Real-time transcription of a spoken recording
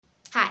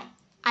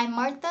I'm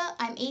Martha,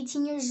 I'm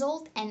 18 years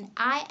old, and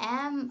I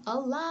am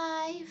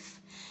alive.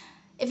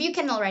 If you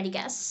can already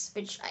guess,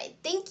 which I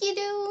think you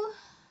do,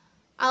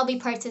 I'll be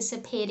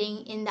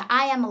participating in the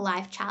I Am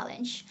Alive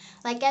challenge.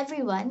 Like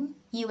everyone,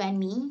 you and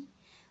me,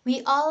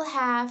 we all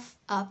have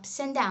ups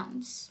and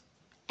downs.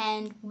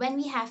 And when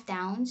we have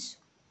downs,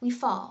 we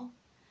fall.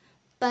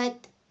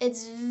 But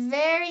it's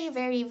very,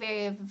 very,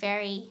 very,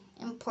 very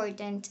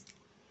important,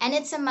 and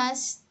it's a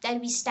must that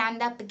we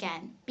stand up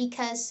again,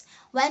 because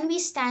when we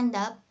stand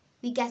up,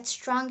 we get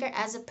stronger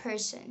as a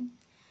person.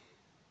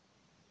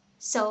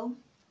 So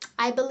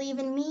I believe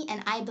in me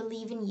and I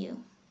believe in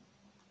you.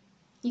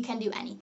 You can do anything.